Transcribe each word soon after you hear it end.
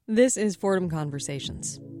This is Fordham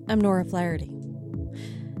Conversations. I'm Nora Flaherty.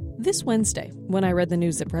 This Wednesday, when I read the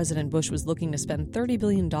news that President Bush was looking to spend $30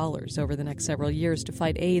 billion over the next several years to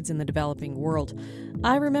fight AIDS in the developing world,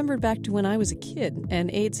 I remembered back to when I was a kid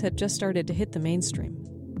and AIDS had just started to hit the mainstream.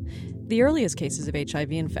 The earliest cases of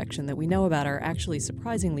HIV infection that we know about are actually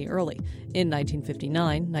surprisingly early, in 1959,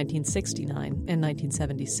 1969, and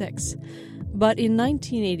 1976. But in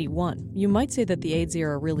 1981, you might say that the AIDS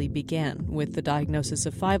era really began with the diagnosis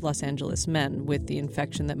of 5 Los Angeles men with the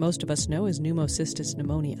infection that most of us know as pneumocystis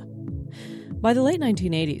pneumonia. By the late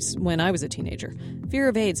 1980s, when I was a teenager, fear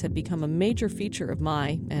of AIDS had become a major feature of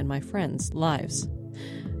my and my friends' lives.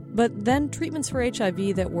 But then treatments for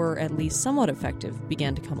HIV that were at least somewhat effective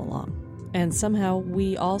began to come along, and somehow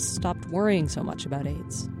we all stopped worrying so much about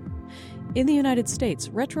AIDS. In the United States,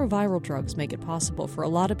 retroviral drugs make it possible for a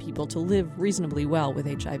lot of people to live reasonably well with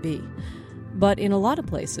HIV. But in a lot of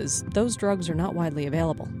places, those drugs are not widely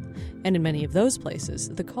available. And in many of those places,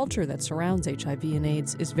 the culture that surrounds HIV and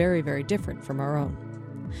AIDS is very, very different from our own.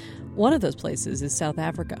 One of those places is South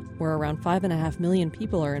Africa, where around 5.5 million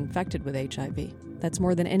people are infected with HIV. That's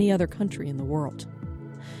more than any other country in the world.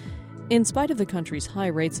 In spite of the country's high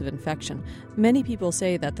rates of infection, many people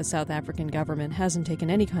say that the South African government hasn't taken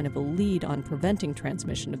any kind of a lead on preventing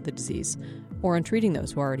transmission of the disease or on treating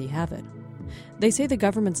those who already have it. They say the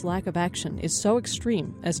government's lack of action is so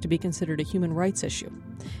extreme as to be considered a human rights issue,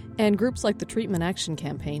 and groups like the Treatment Action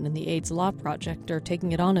Campaign and the AIDS Law Project are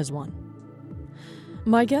taking it on as one.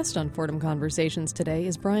 My guest on Fordham Conversations today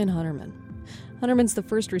is Brian Hunterman. Hunterman's the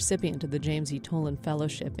first recipient of the James E. Tolan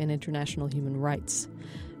Fellowship in International Human Rights.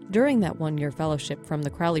 During that one-year fellowship from the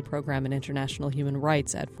Crowley Program in International Human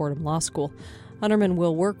Rights at Fordham Law School, Hunterman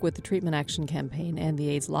will work with the Treatment Action Campaign and the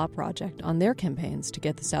AIDS Law Project on their campaigns to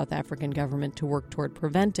get the South African government to work toward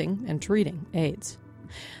preventing and treating AIDS.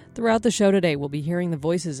 Throughout the show today, we'll be hearing the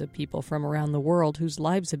voices of people from around the world whose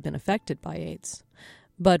lives have been affected by AIDS.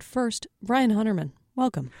 But first, Brian Hunterman,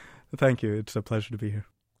 welcome. Thank you. It's a pleasure to be here.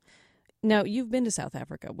 Now, you've been to South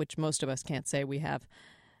Africa, which most of us can't say we have.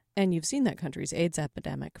 And you've seen that country's AIDS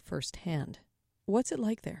epidemic firsthand. What's it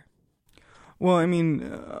like there? Well, I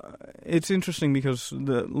mean, it's interesting because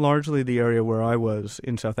largely the area where I was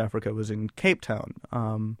in South Africa was in Cape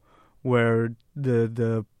Town, where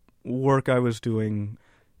the work I was doing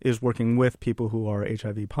is working with people who are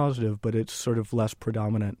HIV positive, but it's sort of less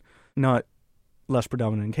predominant. Not less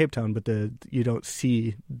predominant in Cape Town, but you don't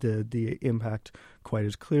see the impact quite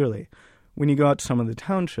as clearly. When you go out to some of the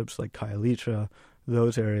townships like Khayelitsha,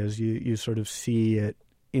 those areas, you sort of see it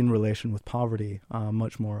in relation with poverty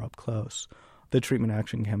much more up close. The Treatment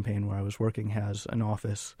Action Campaign where I was working has an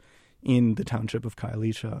office in the township of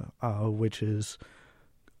Khayelitsha, which is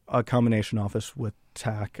a combination office with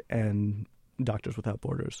TAC and Doctors Without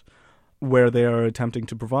Borders, where they are attempting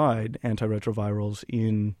to provide antiretrovirals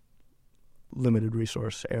in limited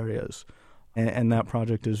resource areas. And that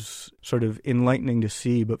project is sort of enlightening to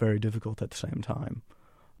see, but very difficult at the same time.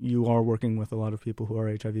 You are working with a lot of people who are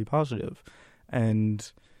HIV positive,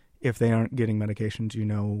 and if they aren't getting medications, you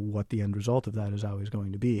know what the end result of that is always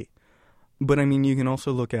going to be. But I mean, you can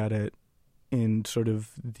also look at it in sort of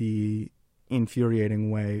the infuriating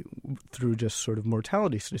way through just sort of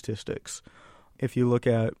mortality statistics. If you look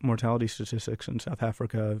at mortality statistics in South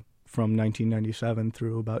Africa from 1997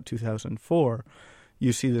 through about 2004,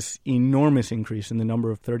 you see this enormous increase in the number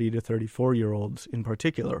of 30 to 34-year-olds in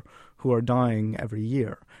particular who are dying every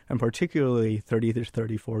year, and particularly 30 to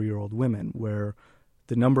 34-year-old women, where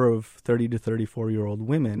the number of 30 to 34-year-old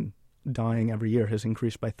women dying every year has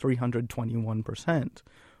increased by 321%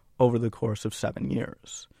 over the course of 7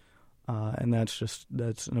 years. And that's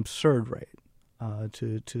an absurd rate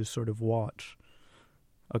to sort of watch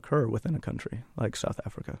occur within a country like South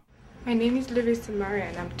Africa. My name is Livy Samaria,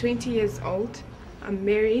 and I'm 20 years old. I'm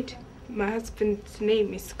married. My husband's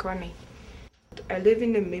name is Connie. I live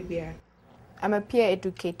in Namibia. I'm a peer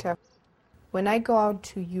educator. When I go out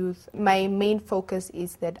to youth, my main focus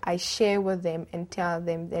is that I share with them and tell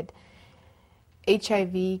them that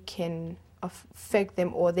HIV can affect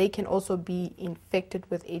them, or they can also be infected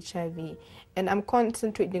with HIV. And I'm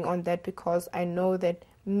concentrating on that because I know that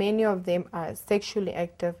many of them are sexually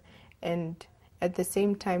active, and at the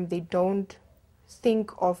same time they don't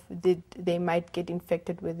think of that they might get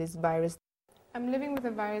infected with this virus. I'm living with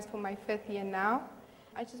the virus for my 5th year now.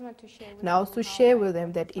 I just want to share with them. And I also share with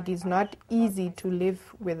them that it is not easy to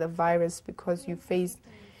live with a virus because you face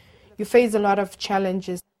a lot of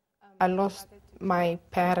challenges. I lost my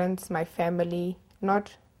parents, my family,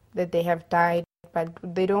 not that they have died, but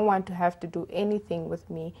they don't want to have to do anything with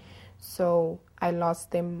me. So I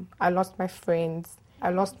lost them. I lost my friends. I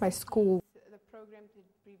lost my school. The program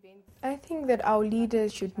I think that our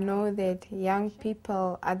leaders should know that young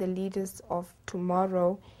people are the leaders of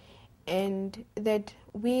tomorrow, and that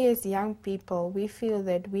we as young people, we feel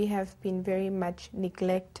that we have been very much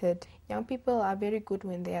neglected. Young people are very good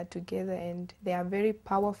when they are together, and they are very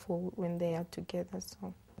powerful when they are together.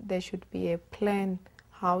 So there should be a plan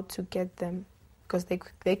how to get them, because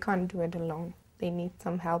they can't do it alone. They need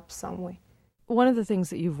some help somewhere. One of the things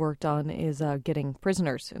that you've worked on is getting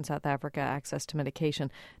prisoners in South Africa access to medication.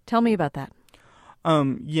 Tell me about that.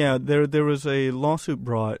 There was a lawsuit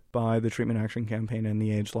brought by the Treatment Action Campaign and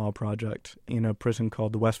the AIDS Law Project in a prison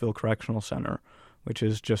called the Westville Correctional Center, which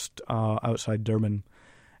is just outside Durban.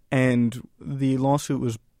 And the lawsuit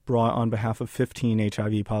was brought on behalf of 15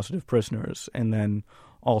 HIV-positive prisoners, and then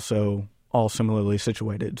also all similarly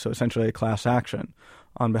situated. So essentially a class action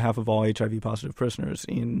on behalf of all HIV-positive prisoners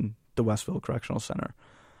in the Westville Correctional Center.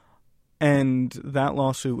 And that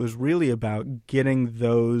lawsuit was really about getting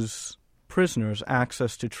those prisoners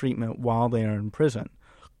access to treatment while they are in prison,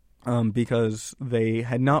 because they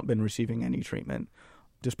had not been receiving any treatment,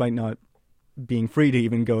 despite not being free to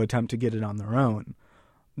even go attempt to get it on their own.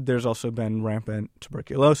 There's also been rampant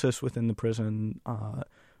tuberculosis within the prison,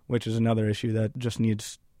 which is another issue that just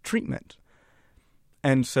needs treatment.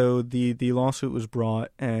 And so the lawsuit was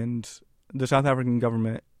brought, and the South African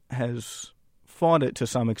government has fought it to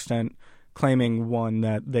some extent, claiming, one,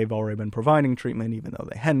 that they've already been providing treatment even though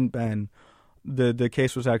they hadn't been. The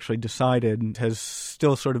case was actually decided and has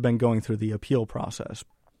still sort of been going through the appeal process.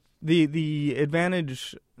 The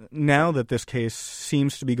advantage now that this case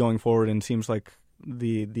seems to be going forward and seems like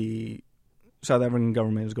the South African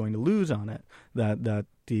government is going to lose on it, that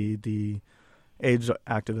the AIDS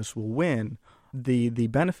activists will win. The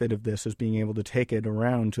benefit of this is being able to take it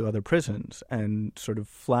around to other prisons and sort of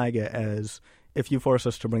flag it as, if you force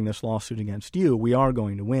us to bring this lawsuit against you, we are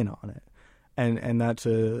going to win on it. And that's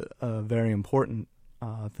a very important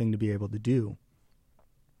thing to be able to do.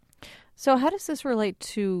 So how does this relate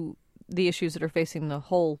to the issues that are facing the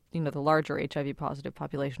whole, the larger HIV-positive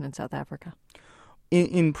population in South Africa?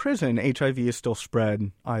 In prison, HIV is still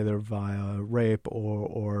spread either via rape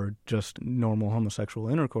or just normal homosexual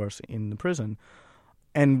intercourse in the prison.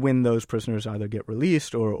 And when those prisoners either get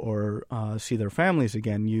released or see their families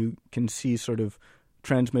again, you can see sort of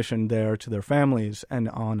transmission there to their families and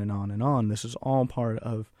on and on and on. This is all part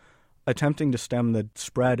of attempting to stem the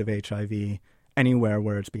spread of HIV anywhere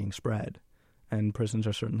where it's being spread. And prisons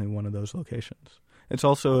are certainly one of those locations. It's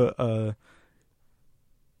also a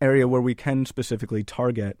area where we can specifically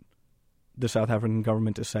target the South African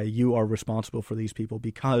government to say, you are responsible for these people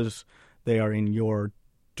because they are in your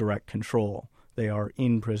direct control. They are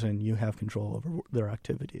in prison. You have control over their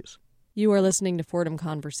activities. You are listening to Fordham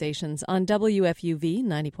Conversations on WFUV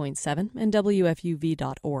 90.7 and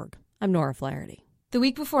WFUV.org. I'm Nora Flaherty. The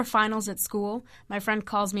week before finals at school, my friend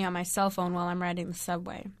calls me on my cell phone while I'm riding the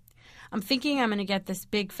subway. I'm thinking I'm going to get this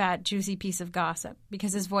big, fat, juicy piece of gossip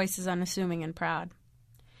because his voice is unassuming and proud.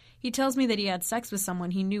 He tells me that he had sex with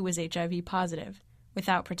someone he knew was HIV positive,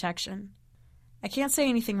 without protection. I can't say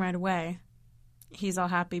anything right away. He's all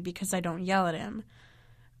happy because I don't yell at him.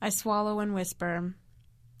 I swallow and whisper,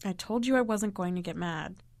 I told you I wasn't going to get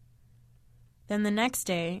mad. Then the next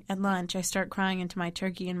day, at lunch, I start crying into my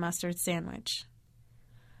turkey and mustard sandwich.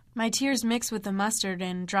 My tears mix with the mustard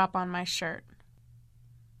and drop on my shirt.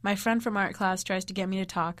 My friend from art class tries to get me to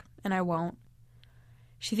talk, and I won't.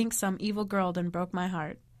 She thinks some evil girl done broke my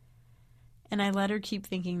heart. And I let her keep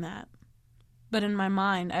thinking that. But in my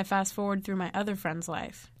mind, I fast forward through my other friend's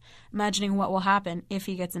life, imagining what will happen if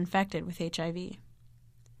he gets infected with HIV.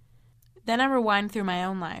 Then I rewind through my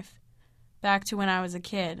own life, back to when I was a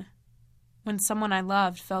kid, when someone I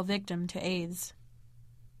loved fell victim to AIDS.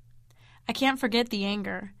 I can't forget the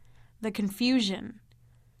anger, the confusion,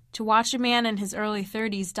 to watch a man in his early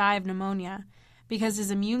 30s die of pneumonia because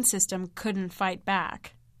his immune system couldn't fight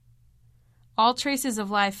back. All traces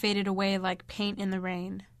of life faded away like paint in the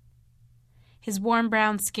rain. His warm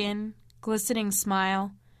brown skin, glistening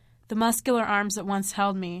smile, the muscular arms that once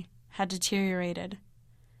held me, had deteriorated.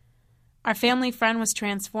 Our family friend was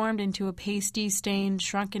transformed into a pasty-stained,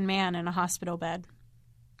 shrunken man in a hospital bed.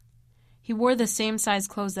 He wore the same size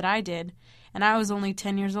clothes that I did, and I was only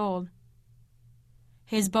 10 years old.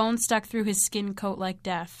 His bones stuck through his skin coat like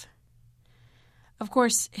death. Of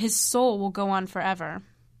course, his soul will go on forever,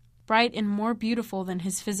 bright and more beautiful than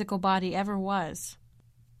his physical body ever was.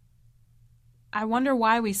 I wonder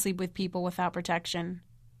why we sleep with people without protection.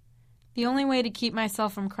 The only way to keep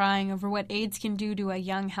myself from crying over what AIDS can do to a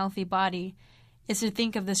young, healthy body is to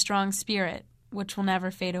think of the strong spirit, which will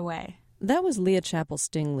never fade away. That was Leah Chappell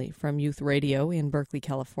Stingley from Youth Radio in Berkeley,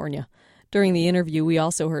 California. During the interview, we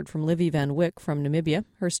also heard from Livy Van Wyk from Namibia,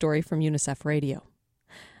 her story from UNICEF Radio.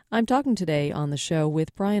 I'm talking today on the show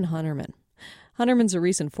with Brian Hunterman. Hunterman's a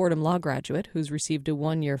recent Fordham Law graduate who's received a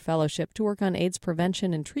one-year fellowship to work on AIDS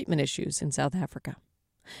prevention and treatment issues in South Africa.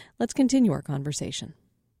 Let's continue our conversation.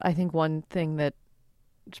 I think one thing that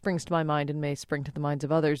springs to my mind and may spring to the minds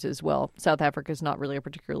of others is, well, South Africa is not really a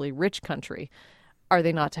particularly rich country. Are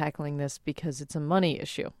they not tackling this because it's a money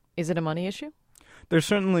issue? Is it a money issue? There's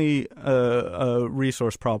certainly a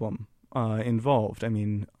resource problem involved. I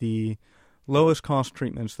mean, the lowest cost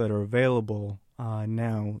treatments that are available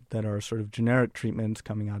now that are sort of generic treatments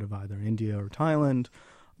coming out of either India or Thailand,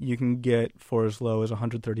 you can get for as low as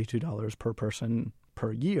 $132 per person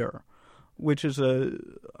per year, which is a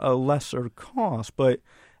lesser cost. But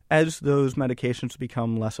as those medications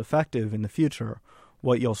become less effective in the future,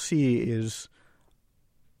 what you'll see is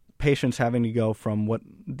patients having to go from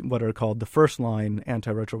what are called the first-line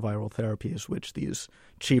antiretroviral therapies, which these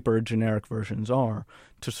cheaper generic versions are,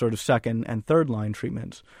 to sort of second- and third-line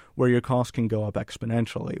treatments, where your costs can go up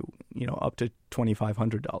exponentially, up to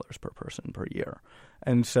 $2,500 per person per year.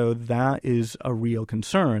 And so that is a real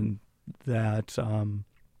concern that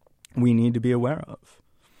we need to be aware of.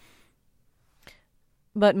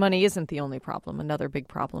 But money isn't the only problem. Another big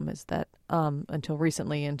problem is that until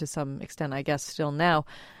recently, and to some extent, I guess still now,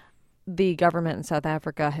 the government in South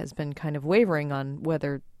Africa has been kind of wavering on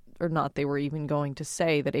whether or not they were even going to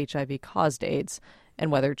say that HIV caused AIDS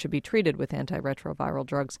and whether it should be treated with antiretroviral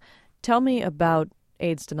drugs. Tell me about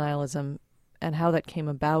AIDS denialism and how that came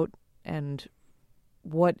about and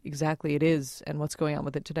what exactly it is and what's going on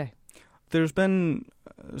with it today. There's been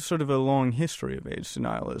sort of a long history of AIDS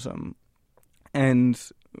denialism, and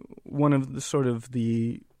one of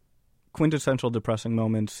the quintessential depressing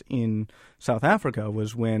moments in South Africa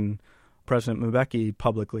was when President Mbeki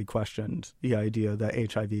publicly questioned the idea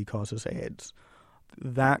that HIV causes AIDS.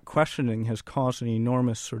 That questioning has caused an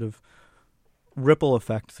enormous sort of ripple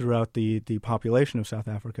effect throughout the population of South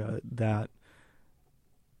Africa that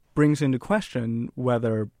brings into question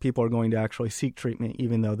whether people are going to actually seek treatment,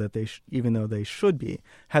 even though they should be.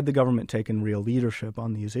 Had the government taken real leadership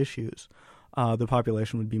on these issues, the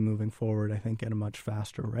population would be moving forward, I think, at a much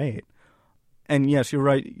faster rate. And yes, you're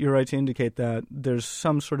right to indicate that there's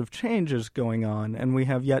some sort of changes going on, and we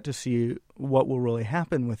have yet to see what will really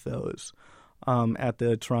happen with those. At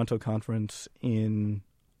the Toronto conference in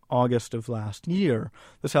August of last year,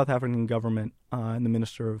 the South African government and the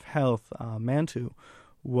Minister of Health, Mantu,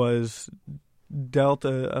 was dealt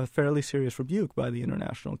a fairly serious rebuke by the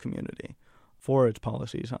international community for its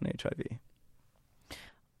policies on HIV.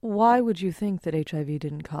 Why would you think that HIV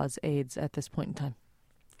didn't cause AIDS at this point in time?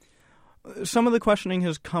 Some of the questioning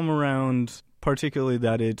has come around, particularly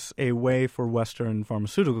that it's a way for Western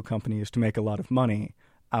pharmaceutical companies to make a lot of money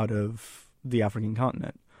out of the African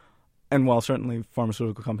continent. And while certainly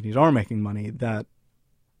pharmaceutical companies are making money, that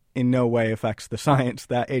in no way affects the science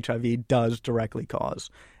that HIV does directly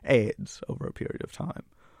cause AIDS over a period of time.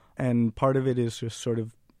 And part of it is just sort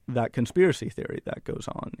of that conspiracy theory that goes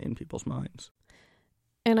on in people's minds.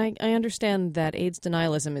 And I understand that AIDS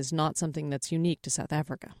denialism is not something that's unique to South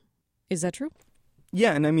Africa. Is that true?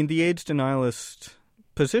 Yeah, and I mean, the AIDS denialist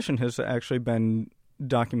position has actually been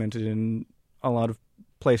documented in a lot of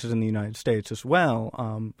places in the United States as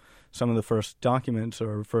well. Some of the first documents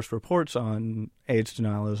or first reports on AIDS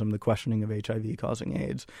denialism, the questioning of HIV causing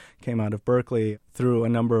AIDS, came out of Berkeley through a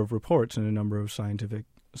number of reports and a number of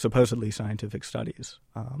supposedly scientific studies,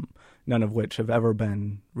 none of which have ever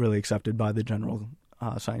been really accepted by the general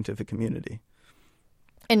scientific community.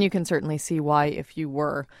 And you can certainly see why, if you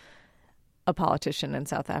were a politician in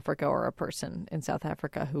South Africa or a person in South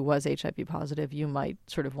Africa who was HIV positive, you might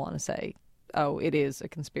sort of want to say, oh, it is a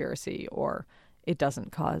conspiracy, or it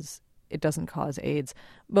doesn't cause AIDS.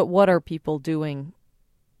 But what are people doing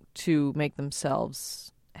to make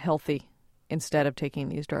themselves healthy instead of taking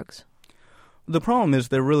these drugs? The problem is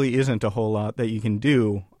there really isn't a whole lot that you can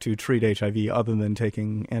do to treat HIV other than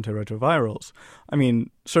taking antiretrovirals. I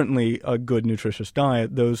mean, certainly a good nutritious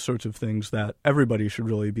diet, those sorts of things that everybody should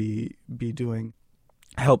really be doing,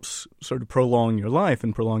 helps sort of prolong your life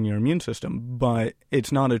and prolong your immune system, but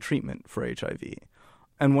it's not a treatment for HIV.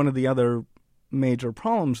 And one of the other major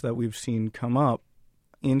problems that we've seen come up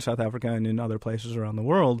in South Africa and in other places around the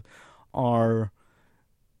world are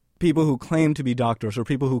people who claim to be doctors or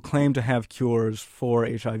people who claim to have cures for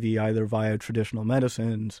HIV either via traditional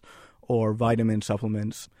medicines or vitamin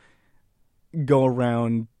supplements go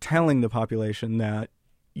around telling the population that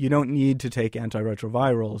you don't need to take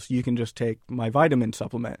antiretrovirals, you can just take my vitamin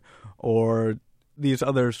supplement, or these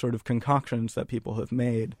other sort of concoctions that people have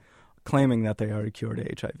made claiming that they are a cure to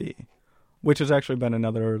HIV. which has actually been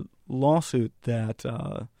another lawsuit that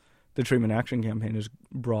the Treatment Action Campaign has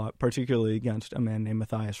brought, particularly against a man named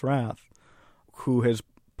Matthias Rath, who has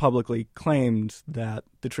publicly claimed that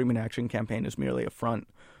the Treatment Action Campaign is merely a front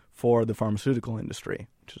for the pharmaceutical industry,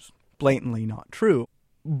 which is blatantly not true.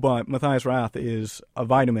 But Matthias Rath is a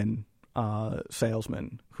vitamin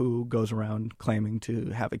salesman who goes around claiming to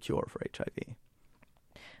have a cure for HIV.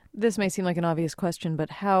 This may seem like an obvious question, but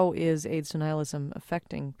how is AIDS denialism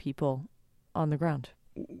affecting people on the ground?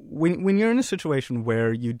 When you're in a situation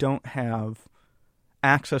where you don't have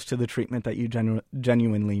access to the treatment that you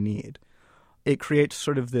genuinely need, it creates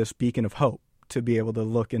sort of this beacon of hope to be able to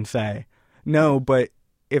look and say, no, but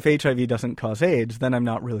if HIV doesn't cause AIDS, then I'm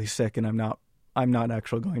not really sick and I'm not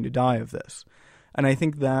actually going to die of this. And I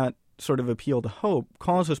think that sort of appeal to hope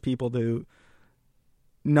causes people to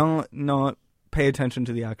not pay attention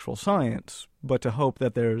to the actual science, but to hope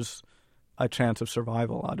that there's a chance of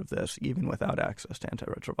survival out of this, even without access to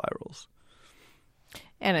antiretrovirals.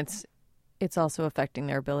 And it's also affecting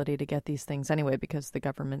their ability to get these things anyway, because the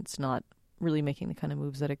government's not really making the kind of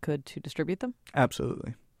moves that it could to distribute them?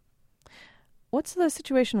 Absolutely. What's the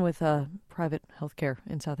situation with private healthcare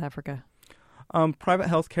in South Africa? Private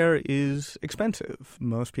healthcare is expensive.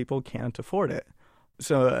 Most people can't afford it.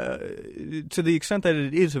 So to the extent that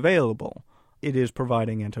it is available, it is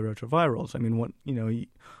providing antiretrovirals. I mean,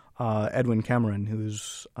 Edwin Cameron,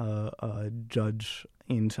 who's a judge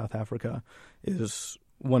in South Africa, is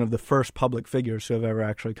one of the first public figures who have ever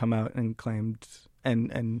actually come out and claimed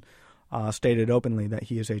and stated openly that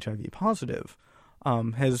he is HIV positive,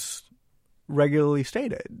 has regularly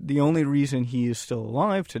stated the only reason he is still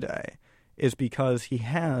alive today is because he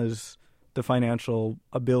has the financial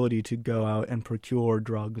ability to go out and procure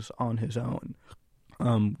drugs on his own,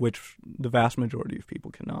 which the vast majority of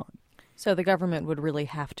people cannot. So the government would really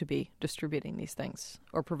have to be distributing these things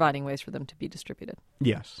or providing ways for them to be distributed.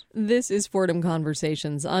 Yes. This is Fordham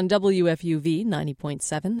Conversations on WFUV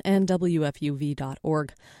 90.7 and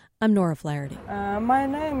WFUV.org. I'm Nora Flaherty. My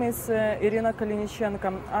name is Irina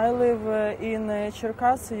Kalinichenko. I live in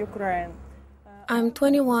Cherkasy, Ukraine. I'm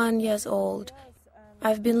 21 years old.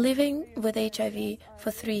 I've been living with HIV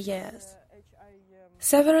for 3 years.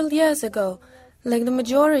 Several years ago, like the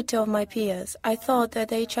majority of my peers, I thought that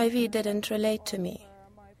HIV didn't relate to me.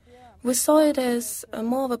 We saw it as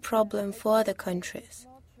more of a problem for other countries.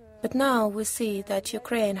 But now we see that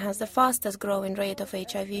Ukraine has the fastest growing rate of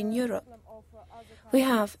HIV in Europe. We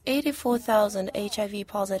have 84,000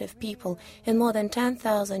 HIV-positive people and more than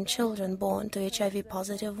 10,000 children born to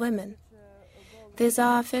HIV-positive women. These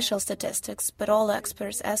are official statistics, but all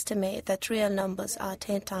experts estimate that real numbers are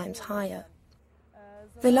 10 times higher.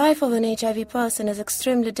 The life of an HIV person is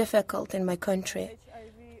extremely difficult in my country,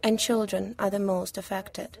 and children are the most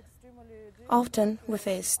affected. Often we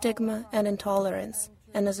face stigma and intolerance,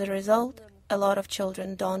 and as a result, a lot of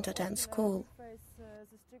children don't attend school.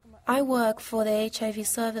 I work for the HIV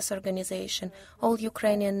service organization, All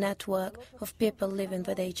Ukrainian Network of People Living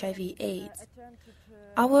with HIV/AIDS.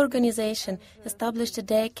 Our organization established a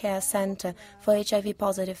daycare center for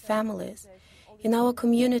HIV-positive families. In our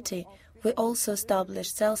community, we also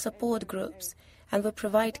established self-support groups, and we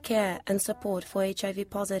provide care and support for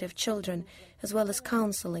HIV-positive children, as well as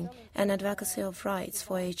counseling and advocacy of rights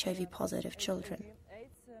for HIV-positive children.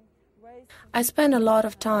 I spend a lot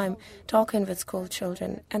of time talking with school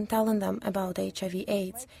children and telling them about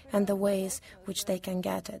HIV/AIDS and the ways which they can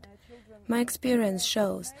get it. My experience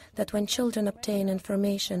shows that when children obtain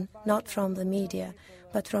information not from the media,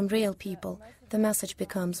 but from real people, the message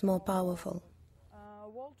becomes more powerful.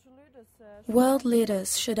 World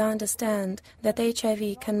leaders should understand that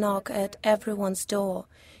HIV can knock at everyone's door.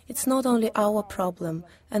 It's not only our problem,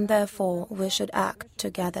 and therefore we should act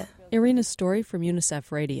together. Irina's story from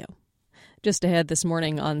UNICEF Radio. Just ahead this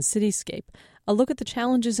morning on Cityscape, a look at the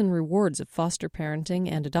challenges and rewards of foster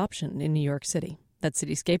parenting and adoption in New York City. That's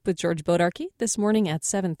Cityscape with George Bodarky this morning at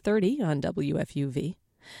 7:30 on WFUV.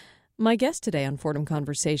 My guest today on Fordham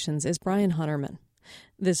Conversations is Brian Hunterman.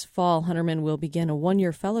 This fall, Hunterman will begin a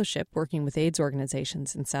 1-year fellowship working with AIDS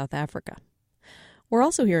organizations in South Africa. We're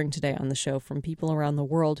also hearing today on the show from people around the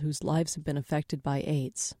world whose lives have been affected by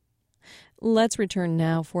AIDS. Let's return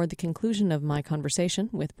now for the conclusion of my conversation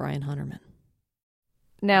with Brian Hunterman.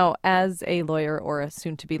 Now, as a lawyer or a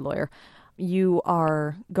soon-to-be lawyer, you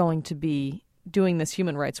are going to be doing this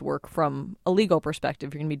human rights work from a legal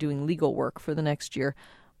perspective. You're going to be doing legal work for the next year.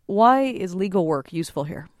 Why is legal work useful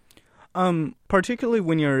here? Particularly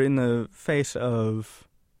when you're in the face of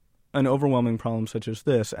an overwhelming problem such as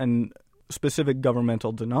this and specific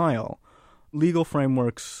governmental denial, legal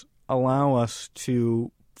frameworks allow us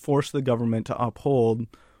to force the government to uphold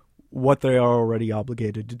what they are already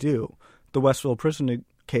obligated to do. The Westville prison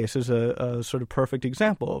case is a sort of perfect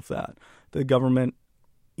example of that. The government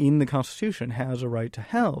in the Constitution has a right to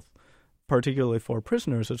health, particularly for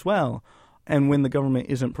prisoners as well. And when the government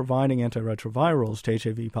isn't providing antiretrovirals to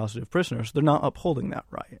HIV-positive prisoners, they're not upholding that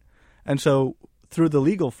right. And so through the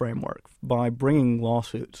legal framework, by bringing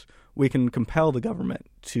lawsuits, we can compel the government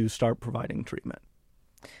to start providing treatment.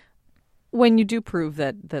 When you do prove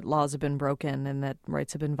that laws have been broken and that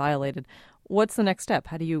rights have been violated, what's the next step?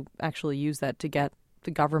 How do you actually use that to get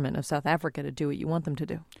the government of South Africa to do what you want them to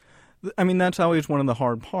do? I mean, that's always one of the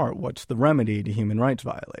hard part. What's the remedy to human rights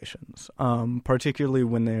violations, particularly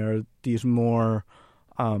when there are these more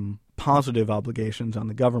positive obligations on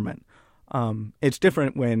the government? It's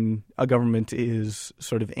different when a government is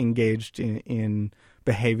sort of engaged in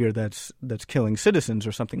behavior that's killing citizens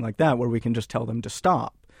or something like that, where we can just tell them to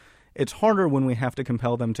stop. It's harder when we have to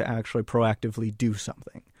compel them to actually proactively do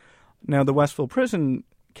something. Now, the Westville prison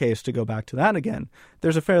case, to go back to that again,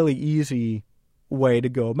 there's a fairly easy way to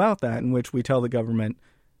go about that in which we tell the government,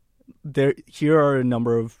 here are a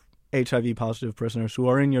number of HIV-positive prisoners who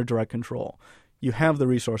are in your direct control. You have the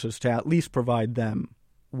resources to at least provide them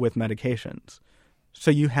with medications.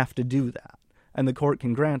 So you have to do that. And the court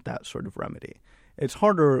can grant that sort of remedy. It's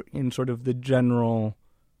harder in sort of the general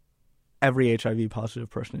every HIV-positive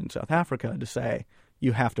person in South Africa to say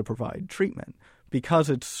you have to provide treatment, because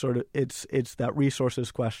it's that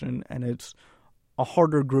resources question, and it's a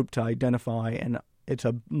harder group to identify, and it's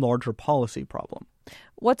a larger policy problem.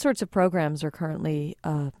 What sorts of programs are currently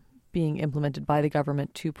being implemented by the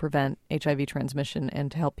government to prevent HIV transmission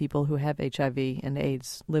and to help people who have HIV and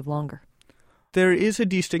AIDS live longer? There is a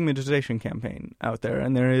destigmatization campaign out there,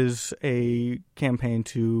 and there is a campaign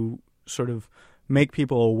to sort of make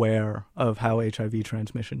people aware of how HIV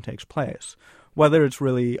transmission takes place. Whether it's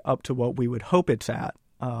really up to what we would hope it's at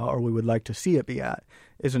or we would like to see it be at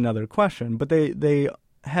is another question. But they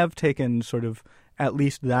have taken sort of at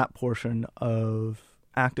least that portion of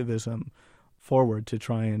activism forward to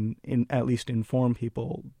try and at least inform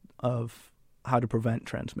people of how to prevent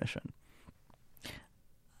transmission.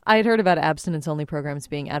 I had heard about abstinence-only programs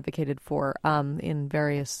being advocated for in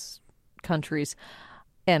various countries,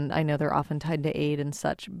 and I know they're often tied to aid and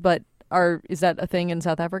such, but is that a thing in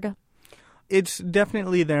South Africa? It's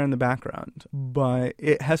definitely there in the background, but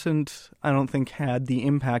it hasn't, I don't think, had the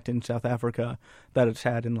impact in South Africa that it's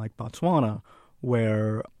had in like Botswana,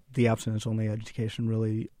 where the abstinence-only education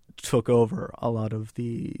really took over a lot of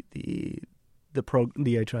the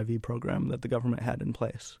HIV program that the government had in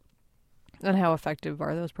place. And how effective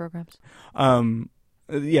are those programs?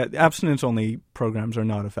 Abstinence-only programs are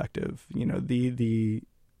not effective. You know, the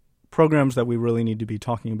programs that we really need to be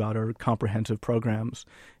talking about are comprehensive programs.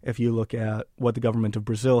 If you look at what the government of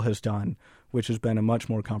Brazil has done, which has been a much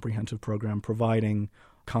more comprehensive program providing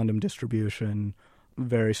condom distribution,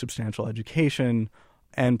 very substantial education,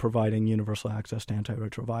 and providing universal access to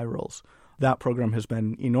antiretrovirals, that program has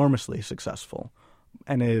been enormously successful,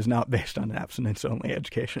 and it is not based on abstinence-only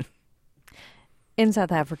education. In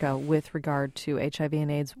South Africa, with regard to HIV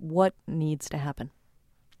and AIDS, what needs to happen?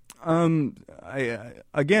 I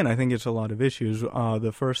think it's a lot of issues.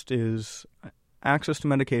 The first is access to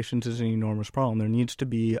medications is an enormous problem. There needs to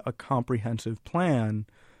be a comprehensive plan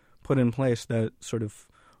put in place that sort of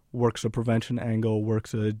works a prevention angle,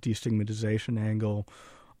 works a destigmatization angle,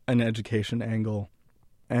 an education angle,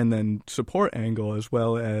 and then support angle, as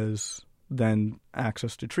well as then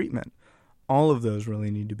access to treatment. All of those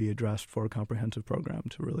really need to be addressed for a comprehensive program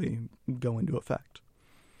to really go into effect.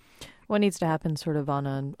 What needs to happen sort of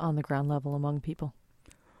on the ground level among people?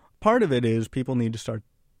 Part of it is people need to start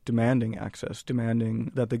demanding access,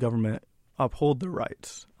 demanding that the government uphold their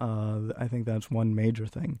rights. I think that's one major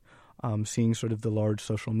thing, seeing sort of the large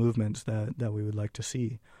social movements that we would like to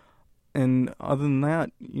see. And other than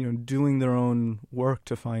that, you know, doing their own work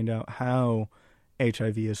to find out how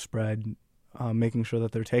HIV is spread, making sure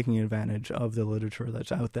that they're taking advantage of the literature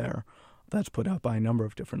that's out there, that's put out by a number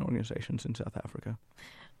of different organizations in South Africa.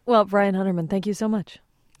 Well, Brian Hunterman, thank you so much.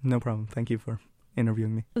 No problem. Thank you for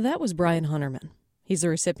interviewing me. That was Brian Hunterman. He's the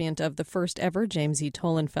recipient of the first ever James E.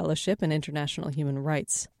 Tolan Fellowship in International Human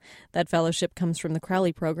Rights. That fellowship comes from the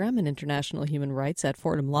Crowley Program in International Human Rights at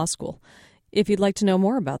Fordham Law School. If you'd like to know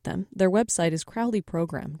more about them, their website is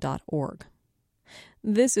crowleyprogram.org.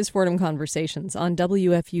 This is Fordham Conversations on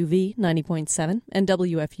WFUV 90.7 and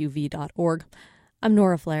WFUV.org. I'm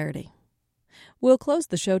Nora Flaherty. We'll close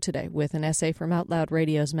the show today with an essay from Out Loud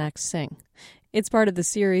Radio's Max Singh. It's part of the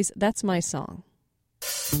series That's My Song.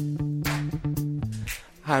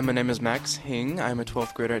 Hi, my name is Max Hing. I'm a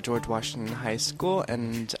 12th grader at George Washington High School,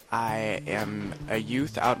 and I am a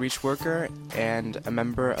youth outreach worker and a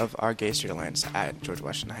member of our Gay Street Alliance at George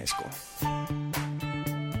Washington High School.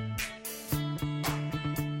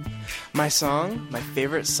 My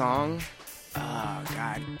favorite song, oh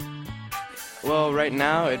God. Well, right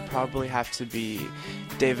now it'd probably have to be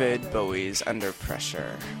David Bowie's Under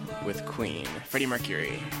Pressure with Queen, Freddie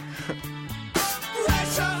Mercury.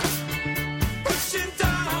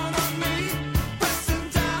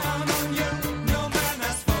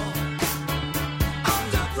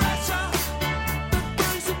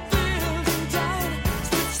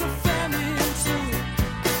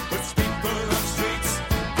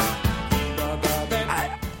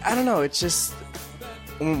 I don't know, it's just,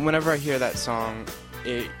 whenever I hear that song,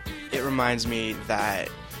 it reminds me that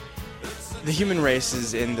the human race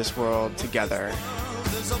is in this world together.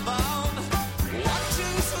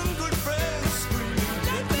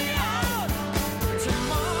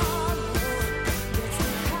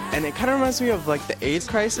 And it kind of reminds me of like the AIDS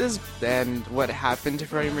crisis and what happened to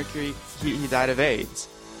Freddie Mercury. He died of AIDS.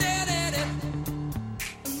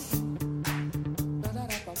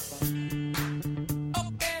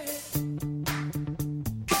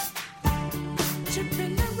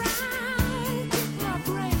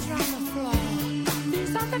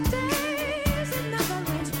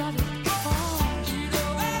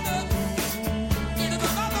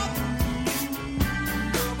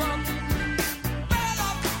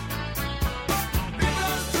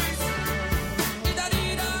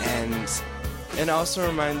 It also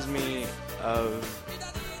reminds me of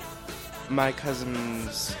my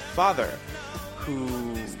cousin's father,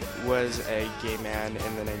 who was a gay man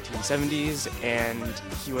in the 1970s, and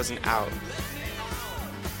he wasn't out.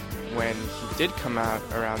 When he did come out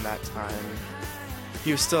around that time,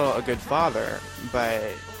 he was still a good father, but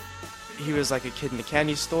he was like a kid in a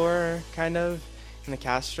candy store, kind of, in the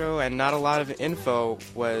Castro, and not a lot of info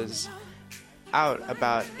was out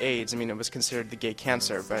about AIDS. I mean, it was considered the gay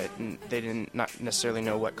cancer, but they didn't not necessarily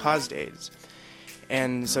know what caused AIDS.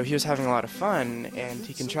 And so he was having a lot of fun, and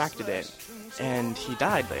he contracted it, and he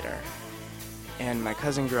died later. And my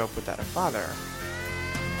cousin grew up without a father.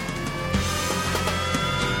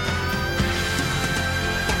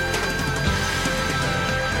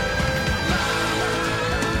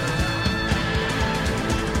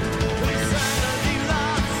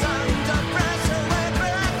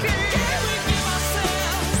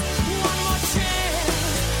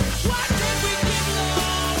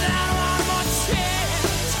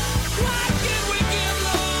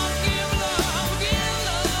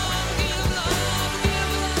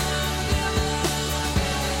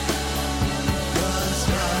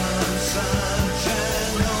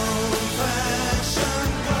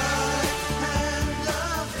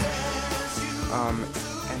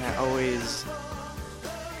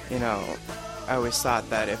 And I always thought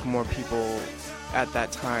that if more people at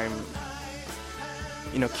that time,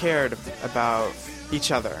 cared about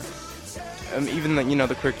each other, even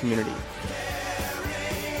the queer community.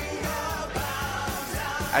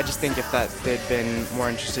 I just think if they'd been more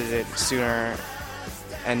interested in it sooner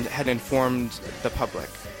and had informed the public,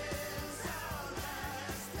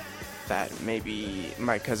 that maybe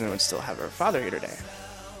my cousin would still have her father here today.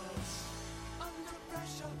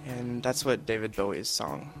 And that's what David Bowie's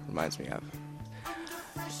song reminds me of.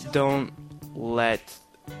 Don't let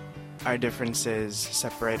our differences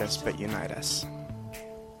separate us but unite us.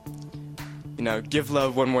 Give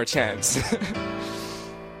love one more chance.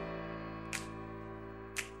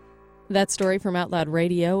 That story from Out Loud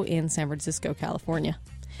Radio in San Francisco, California.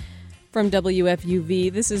 From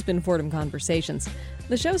WFUV, this has been Fordham Conversations.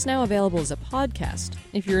 The show's now available as a podcast.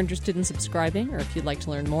 If you're interested in subscribing, or if you'd like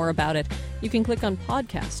to learn more about it, you can click on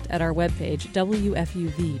podcast at our webpage,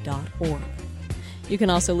 wfuv.org. You can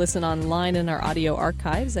also listen online in our audio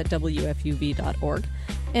archives at wfuv.org.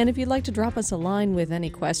 And if you'd like to drop us a line with any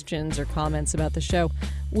questions or comments about the show,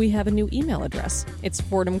 we have a new email address. It's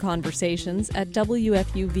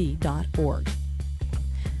fordhamconversations@wfuv.org.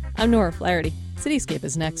 I'm Nora Flaherty. Cityscape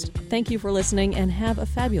is next. Thank you for listening, and have a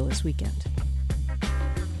fabulous weekend.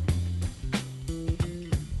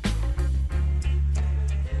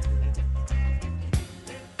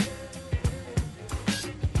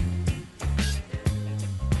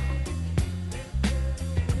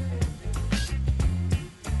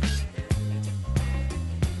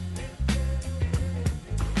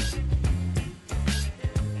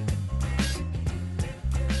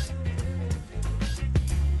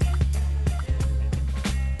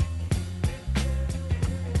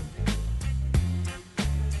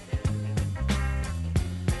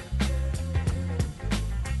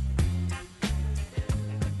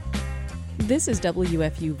 This is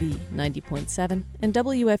WFUV 90.7 and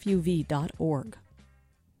WFUV.org.